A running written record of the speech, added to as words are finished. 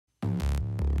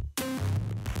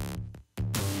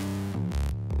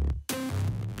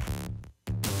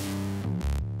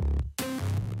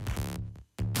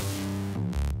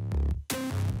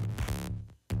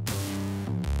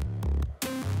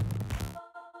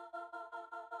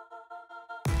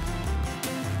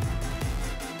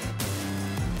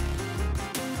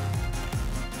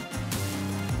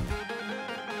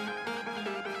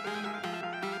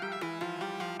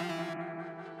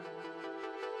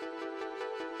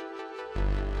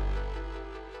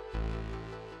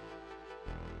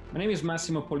My name is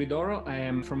Massimo Polidoro. I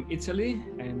am from Italy,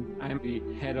 and I am the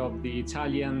head of the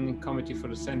Italian Committee for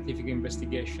the Scientific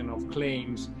Investigation of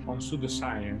Claims on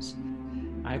Pseudoscience.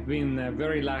 I've been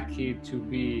very lucky to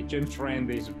be James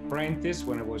Randi's apprentice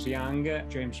when I was young.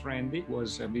 James Randi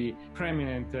was the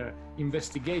preeminent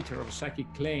investigator of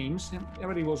psychic claims,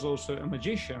 and he was also a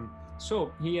magician.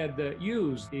 So he had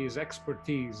used his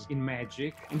expertise in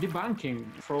magic in debunking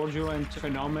fraudulent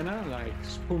phenomena like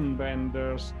spoon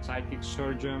benders, psychic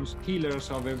surgeons, healers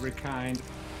of every kind.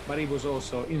 But he was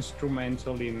also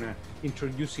instrumental in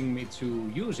introducing me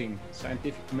to using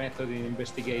scientific method in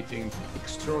investigating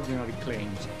extraordinary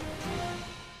claims.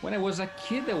 When I was a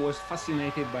kid, I was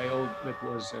fascinated by all that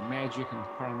was magic and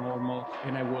paranormal,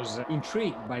 and I was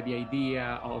intrigued by the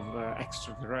idea of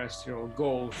extraterrestrial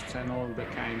ghosts and all the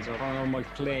kinds of paranormal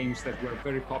claims that were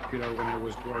very popular when I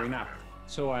was growing up.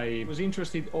 So I was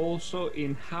interested also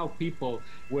in how people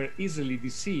were easily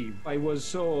deceived. I was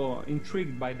so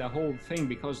intrigued by the whole thing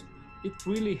because it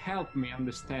really helped me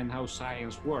understand how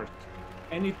science worked.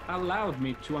 And it allowed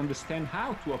me to understand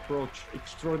how to approach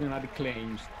extraordinary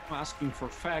claims, asking for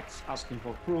facts, asking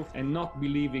for proof, and not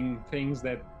believing things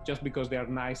that just because they are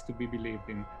nice to be believed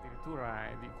in.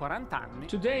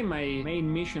 Today, my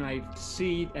main mission, I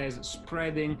see it as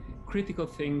spreading critical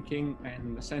thinking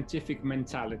and scientific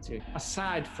mentality.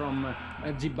 Aside from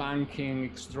debunking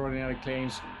extraordinary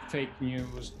claims, fake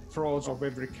news, frauds of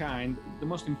every kind, the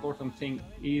most important thing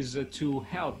is to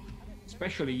help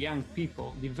especially young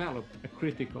people develop a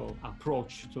critical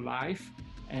approach to life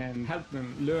and help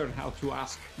them learn how to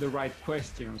ask the right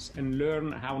questions and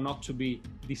learn how not to be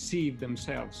deceived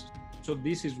themselves. So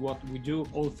this is what we do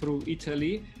all through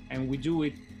Italy, and we do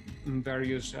it in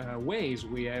various ways.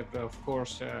 We have, of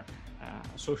course,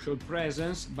 social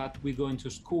presence, but we go into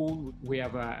school. We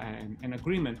have an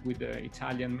agreement with the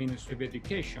Italian Ministry of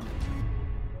Education.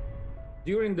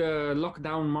 During the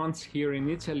lockdown months here in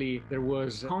Italy, there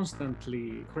was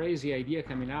constantly crazy idea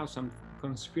coming out, some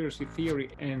conspiracy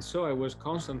theory, and so I was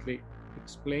constantly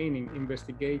explaining,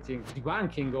 investigating,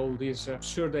 debunking all these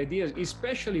absurd ideas,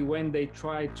 especially when they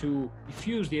try to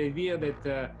diffuse the idea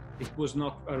that it was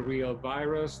not a real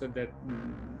virus, that it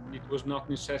was not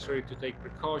necessary to take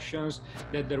precautions,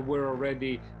 that there were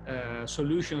already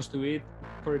solutions to it.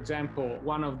 For example,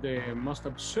 one of the most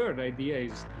absurd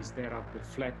ideas is that of the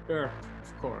flat Earth,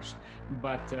 of course,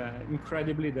 but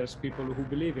incredibly there's people who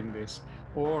believe in this.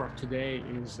 Or today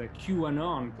is the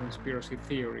QAnon conspiracy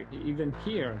theory. Even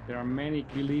here, there are many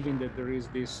believing that there is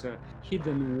this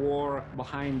hidden war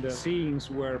behind the scenes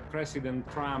where President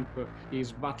Trump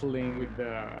is battling with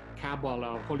the cabal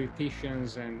of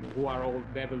politicians and who are all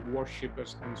devil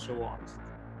worshippers and so on.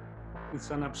 It's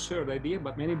an absurd idea,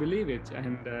 but many believe it,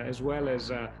 and as well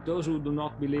as those who do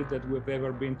not believe that we've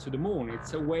ever been to the moon.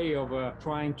 It's a way of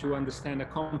trying to understand a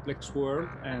complex world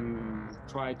and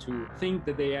try to think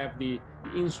that they have the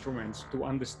instruments to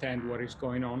understand what is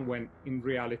going on when in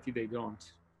reality they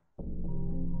don't.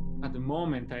 At the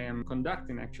moment, I am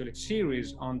conducting actually a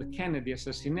series on the Kennedy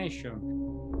assassination,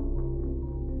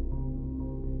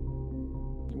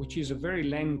 which is a very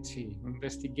lengthy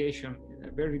investigation,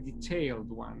 a very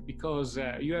detailed one, because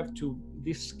you have to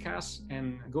discuss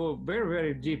and go very,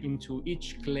 very deep into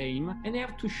each claim, and you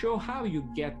have to show how you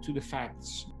get to the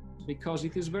facts, because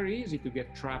it is very easy to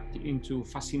get trapped into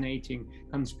fascinating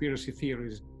conspiracy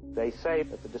theories. They say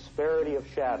that the disparity of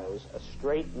shadows, a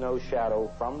straight nose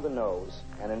shadow from the nose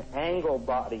and an angle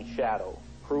body shadow,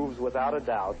 proves without a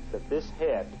doubt that this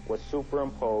head was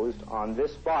superimposed on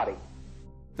this body.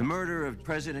 The murder of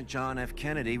President John F.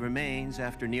 Kennedy remains,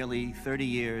 after nearly 30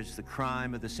 years, the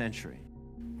crime of the century.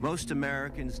 Most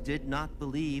Americans did not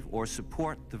believe or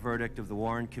support the verdict of the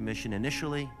Warren Commission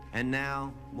initially, and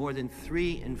now more than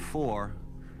 3 in 4,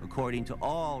 according to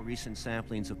all recent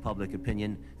samplings of public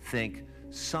opinion, think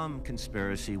some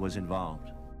conspiracy was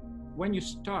involved. When you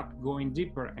start going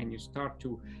deeper and you start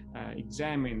to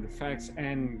examine the facts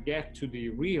and get to the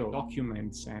real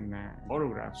documents and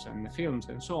photographs and films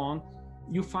and so on,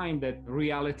 you find that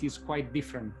reality is quite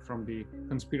different from the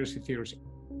conspiracy theories.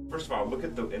 First of all, look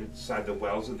at the inside the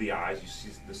wells of the eyes. You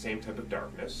see the same type of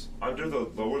darkness. Under the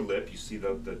lower lip, you see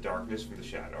the darkness from the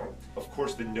shadow. Of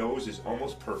course, the nose is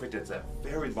almost perfect. It's a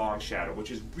very long shadow,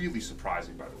 which is really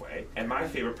surprising, by the way. And my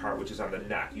favorite part, which is on the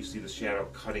neck, you see the shadow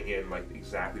cutting in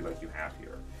exactly like you have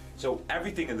here. So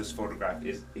everything in this photograph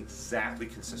is exactly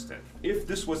consistent. If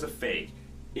this was a fake,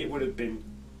 it would have been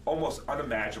almost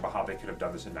unimaginable how they could have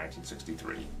done this in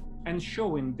 1963. And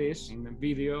showing this in the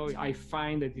video, I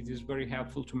find that it is very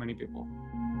helpful to many people.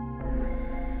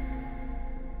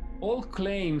 All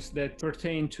claims that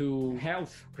pertain to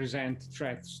health present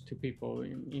threats to people.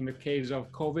 In the case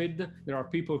of COVID, there are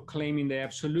people claiming they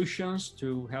have solutions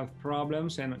to health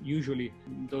problems, and usually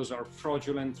those are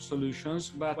fraudulent solutions.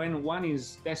 But when one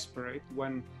is desperate,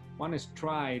 when one has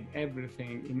tried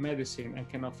everything in medicine and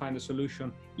cannot find a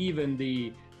solution, even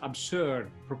the absurd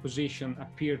proposition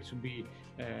appear to be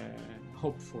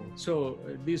hopeful. So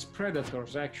these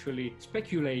predators actually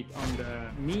speculate on the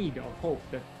need of hope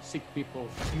that sick people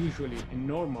usually and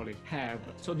normally have.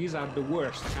 So these are the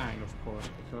worst kind, of course,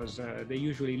 because they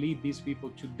usually lead these people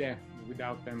to death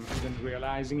without them even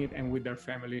realizing it, and with their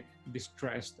family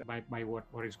distressed by what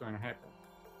is going to happen.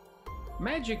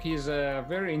 Magic is a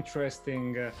very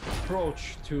interesting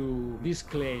approach to this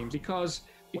claim, because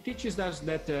it teaches us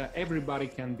that everybody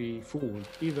can be fooled,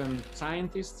 even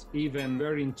scientists, even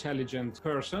very intelligent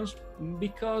persons,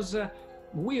 because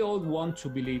we all want to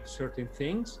believe certain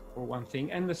things, for one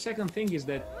thing. And the second thing is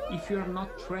that if you're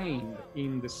not trained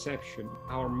in deception,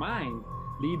 our mind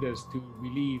leads us to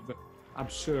believe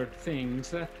absurd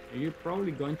things, you're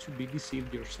probably going to be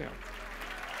deceived yourself.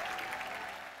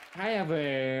 I have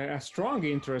a strong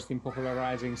interest in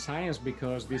popularizing science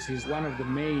because this is one of the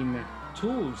main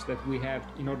tools that we have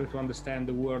in order to understand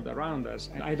the world around us.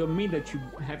 And I don't mean that you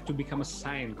have to become a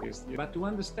scientist, but to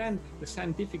understand the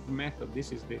scientific method,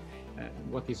 this is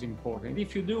what is important.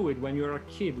 If you do it when you're a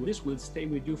kid, this will stay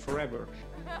with you forever.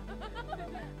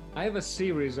 I have a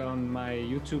series on my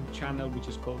YouTube channel which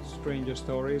is called Stranger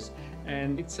Stories,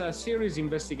 and it's a series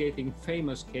investigating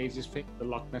famous cases, the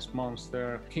Loch Ness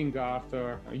Monster, King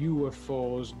Arthur,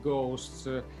 UFOs, ghosts,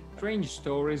 strange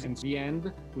stories. In the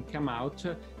end, we come out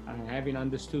having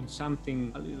understood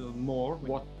something a little more.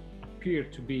 What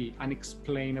appeared to be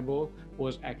unexplainable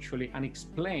was actually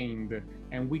unexplained,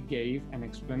 and we gave an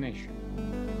explanation.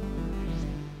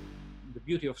 The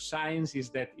beauty of science is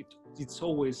that it's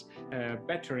always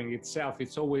bettering itself.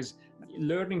 It's always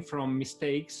learning from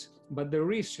mistakes. But the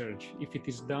research, if it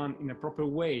is done in a proper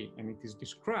way and it is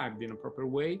described in a proper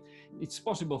way, it's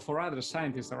possible for other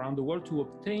scientists around the world to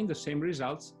obtain the same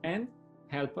results and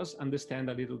help us understand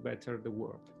a little better the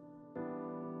world.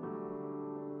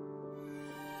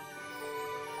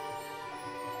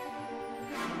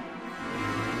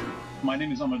 My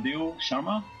name is Amardeo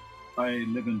Sarma. I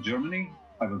live in Germany.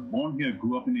 I was born here,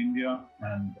 grew up in India,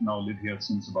 and now live here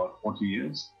since about 40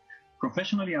 years.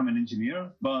 Professionally, I'm an engineer,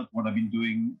 but what I've been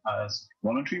doing as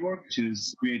voluntary work, which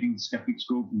is creating the Skeptics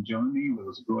Group in Germany, where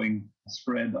there's a growing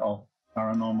spread of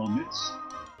paranormal myths.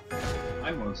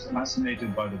 I was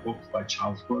fascinated by the book by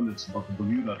Charles Berlitz about the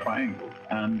Bermuda Triangle,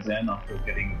 and then after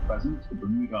getting present, the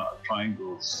Bermuda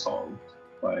Triangle solved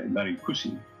by Larry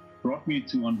Cushy, brought me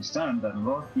to understand that a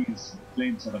lot of these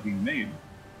claims that have been made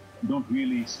don't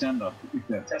really stand up if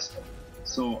they're tested.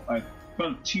 So I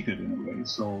felt cheated in a way.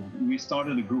 So we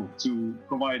started a group to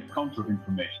provide counter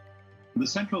information. The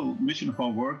central mission of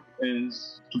our work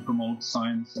is to promote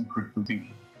science and critical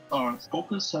thinking. Our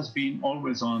focus has been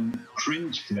always on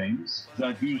fringe claims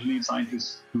that usually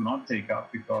scientists do not take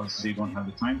up because they don't have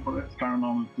the time for it,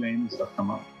 paranormal claims that have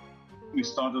come up. We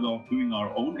started off doing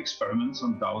our own experiments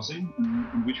on dowsing,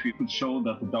 in which we could show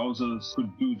that the dowsers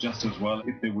could do just as well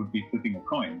if they would be flipping a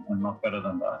coin, and not better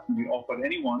than that. We offered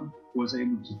anyone who was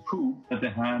able to prove that they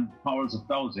had powers of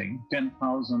dowsing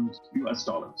 $10,000 US.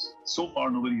 So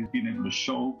far, nobody has been able to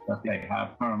show that they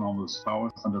have paranormal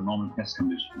powers under normal test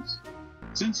conditions.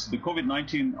 Since the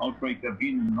COVID-19 outbreak, there have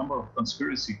been a number of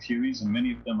conspiracy theories, and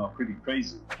many of them are pretty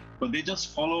crazy. But they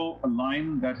just follow a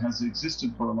line that has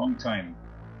existed for a long time.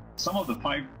 Some of the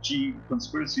 5G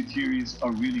conspiracy theories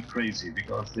are really crazy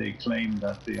because they claim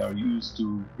that they are used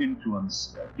to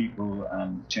influence people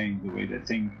and change the way they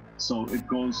think. So it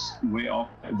goes way off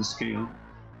the scale.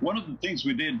 One of the things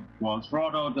we did was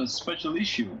brought out a special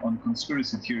issue on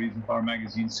conspiracy theories of our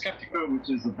magazine, Skeptica,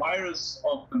 which is the virus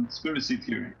of conspiracy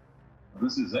theory.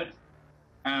 This is it.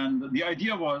 And the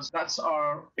idea was, that's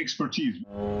our expertise.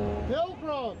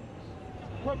 Pilgrims,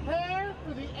 prepare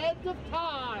for the end of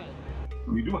time.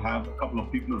 We do have a couple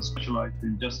of people who are specialized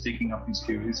in just taking up these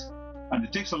theories. And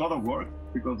it takes a lot of work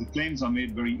because the claims are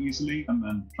made very easily, and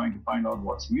then trying to find out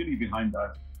what's really behind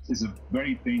that is a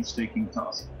very painstaking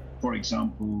task. For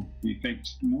example, the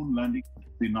faked moon landing,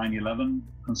 the 9/11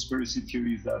 conspiracy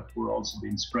theories that were also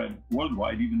being spread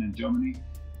worldwide, even in Germany.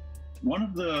 One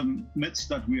of the myths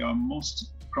that we are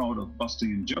most proud of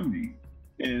busting in Germany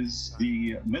is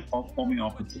the myth of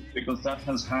homeopathy, because that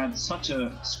has had such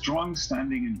a strong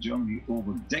standing in Germany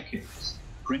over decades.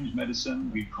 Fringe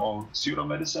medicine, we call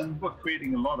pseudomedicine, were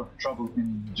creating a lot of trouble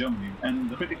in Germany.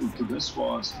 And critical to this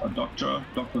was a doctor,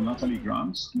 Dr. Natalie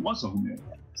Grams, who was a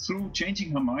homeopath. through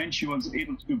changing her mind, she was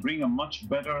able to bring a much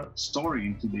better story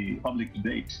into the public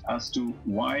debate as to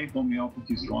why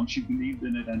homeopathy is wrong. She believed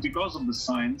in it, and because of the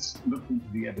science, looked into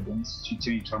the evidence, she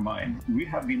changed her mind. We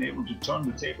have been able to turn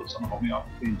the tables on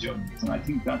homeopathy in Germany, and I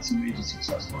think that's a major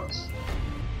success for us.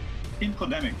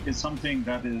 INFODEMIC is something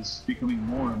that is becoming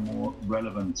more and more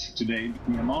relevant today.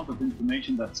 The amount of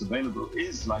information that's available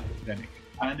is like an epidemic.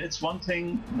 And it's one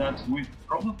thing that we've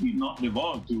probably not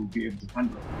evolved to be able to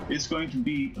handle. It's going to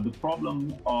be the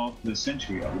problem of the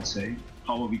century, I would say.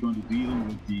 How are we going to deal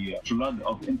with the flood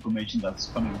of information that's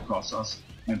coming across us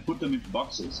and put them into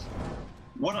boxes?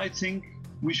 What I think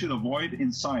we should avoid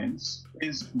in science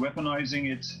is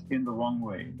weaponizing it in the wrong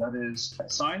way. That is,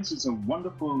 science is a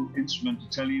wonderful instrument to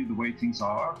tell you the way things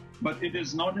are, but it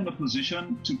is not in a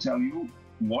position to tell you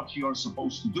what you're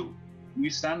supposed to do. We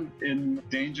stand in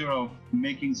danger of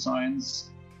making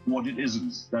science what it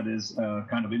isn't, that is a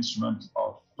kind of instrument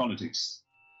of politics.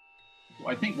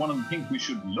 I think one of the things we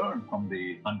should learn from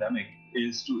the pandemic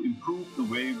is to improve the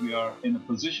way we are in a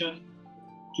position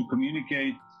to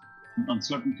communicate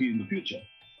uncertainty in the future.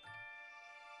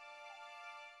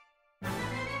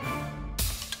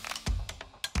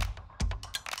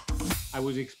 I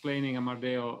was explaining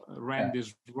Amardeo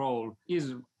Randy's role.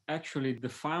 He's actually the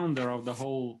founder of the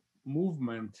whole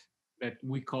movement that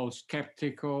we call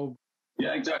skeptical.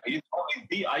 Yeah, exactly. He's probably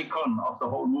the icon of the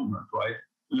whole movement, right?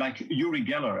 Like Uri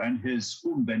Geller and his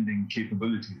spoon-bending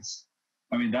capabilities.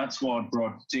 I mean, that's what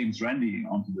brought James Randi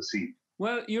onto the scene.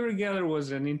 Well, Uri Geller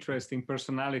was an interesting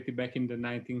personality back in the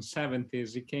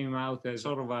 1970s. He came out as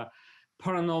sort of a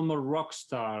paranormal rock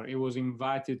star. He was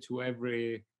invited to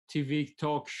every TV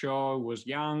talk show, was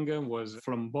young, was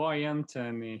flamboyant,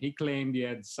 and he claimed he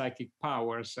had psychic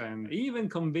powers, and he even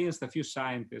convinced a few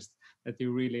scientists that he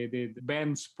really did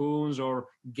bend spoons or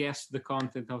guess the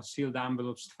content of sealed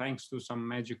envelopes thanks to some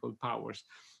magical powers.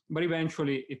 But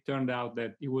eventually it turned out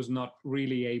that he was not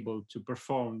really able to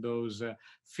perform those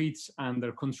feats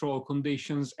under controlled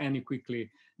conditions, and he quickly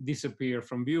disappeared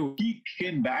from view. He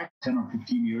came back 10 or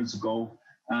 15 years ago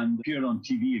and appeared on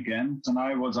TV again. And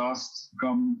I was asked to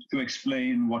come to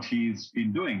explain what he's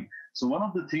been doing. So one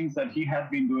of the things that he had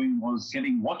been doing was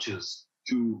getting watches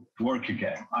to work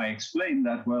again. I explained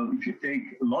that, well, if you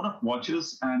take a lot of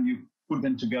watches and you put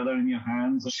them together in your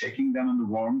hands, shaking them in the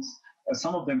warmth,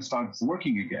 some of them start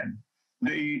working again.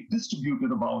 They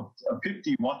distributed about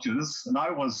 50 watches, and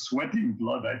I was sweating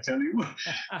blood, I tell you.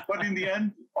 But in the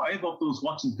end, 5 of those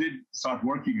watches did start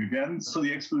working again, so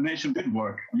the explanation did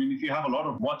work. I mean, if you have a lot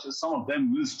of watches, some of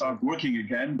them will start working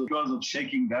again because of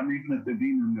shaking them, even if they've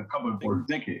been in the cupboard for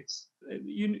decades.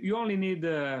 You only need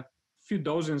a few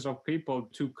dozens of people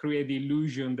to create the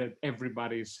illusion that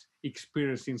everybody's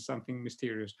experiencing something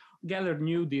mysterious. Geller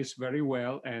knew this very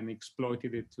well and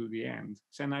exploited it to the end.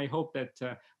 And I hope that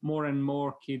more and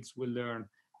more kids will learn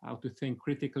how to think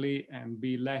critically and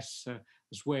be less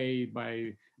swayed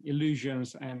by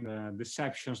illusions and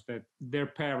deceptions that their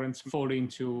parents fall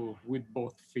into with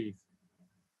both feet.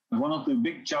 One of the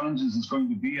big challenges is going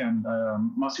to be, and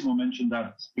Massimo mentioned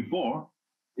that before,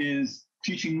 is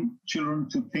teaching children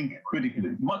to think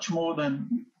critically, much more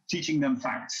than teaching them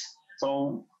facts.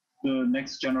 So the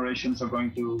next generations are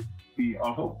going to be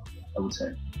our hope, I would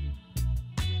say.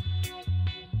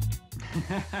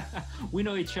 We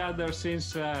know each other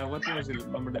since,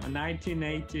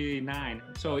 1989.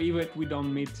 So even if we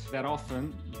don't meet that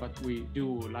often, but we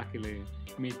do luckily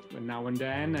meet now and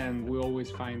then, and we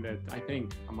always find that, I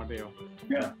think, Amardeo,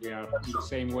 we are on the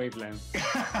same wavelength.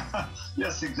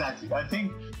 Yes, exactly. I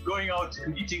think going out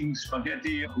and eating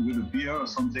spaghetti with a beer or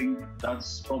something,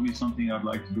 that's probably something I'd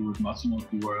like to do with Massimo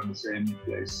if we were in the same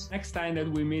place. Next time that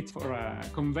we meet for a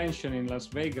convention in Las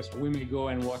Vegas, we may go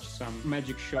and watch some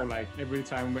magic show like every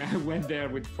time I went there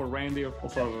for Randy or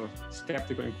for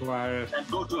Skeptical Inquirer. And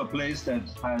go to a place that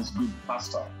has good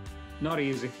pasta. Not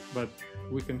easy, but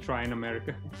we can try in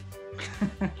America.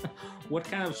 What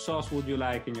kind of sauce would you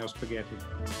like in your spaghetti?